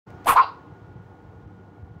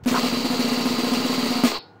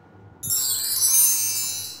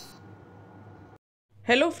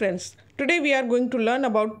Hello friends, today we are going to learn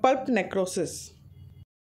about pulp necrosis.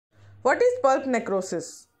 What is pulp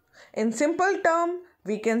necrosis? In simple term,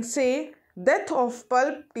 we can say death of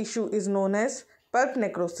pulp tissue is known as pulp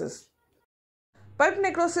necrosis. Pulp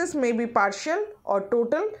necrosis may be partial or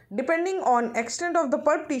total depending on extent of the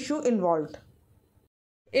pulp tissue involved.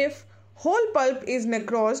 If whole pulp is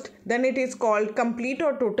necrosed, then it is called complete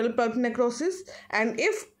or total pulp necrosis, and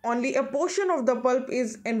if only a portion of the pulp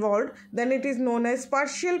is involved, then it is known as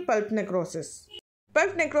partial pulp necrosis.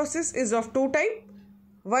 Pulp necrosis is of two types.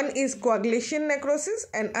 One is coagulation necrosis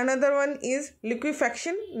and another one is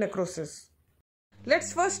liquefaction necrosis.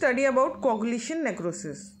 Let's first study about coagulation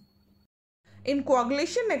necrosis. In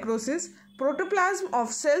coagulation necrosis, protoplasm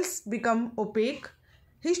of cells become opaque.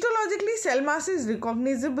 Histologically, cell mass is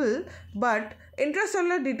recognizable, but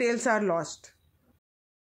intracellular details are lost.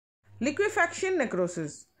 Liquefaction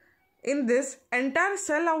necrosis. In this, entire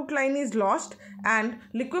cell outline is lost and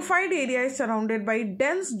liquefied area is surrounded by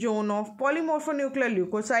dense zone of polymorphonuclear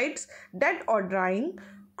leukocytes, dead or dying,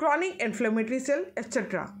 chronic inflammatory cell,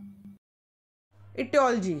 etc.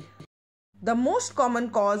 Etiology. The most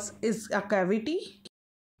common cause is a cavity.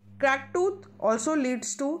 Cracked tooth also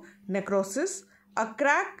leads to necrosis. A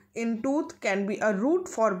crack in tooth can be a route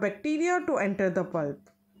for bacteria to enter the pulp.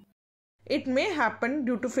 It may happen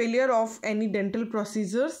due to failure of any dental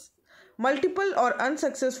procedures. Multiple or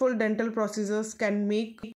unsuccessful dental procedures can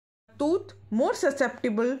make tooth more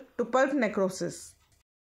susceptible to pulp necrosis.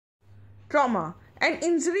 Trauma. An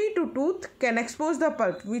injury to tooth can expose the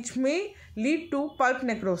pulp, which may lead to pulp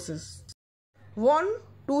necrosis. Worn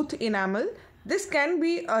tooth enamel. This can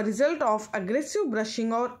be a result of aggressive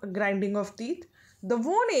brushing or grinding of teeth. The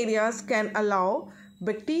worn areas can allow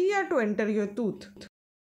bacteria to enter your tooth.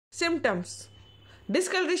 Symptoms.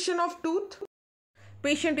 Discoloration of tooth.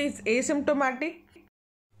 Patient is asymptomatic.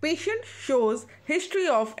 Patient shows history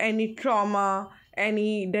of any trauma,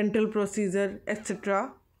 any dental procedure,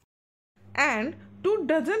 etc. And tooth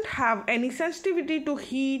doesn't have any sensitivity to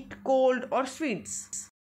heat, cold or sweets.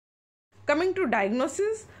 Coming to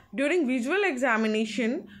diagnosis, during visual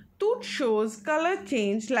examination, tooth shows color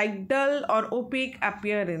change like dull or opaque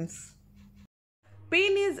appearance.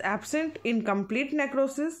 Pain is absent in complete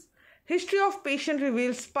necrosis. History of patient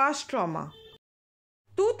reveals past trauma.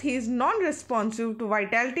 Tooth is non-responsive to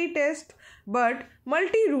vitality test, but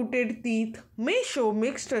multi-rooted teeth may show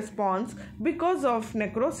mixed response because of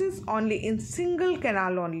necrosis only in single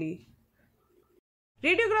canal only.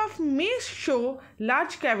 Radiograph may show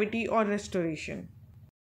large cavity or restoration.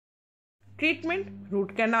 Treatment,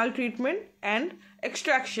 root canal treatment and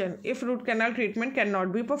extraction if root canal treatment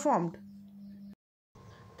cannot be performed.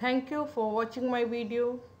 Thank you for watching my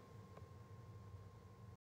video.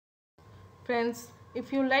 Friends,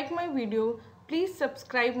 if you like my video, please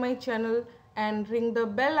subscribe my channel and ring the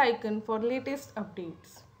bell icon for latest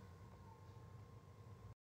updates.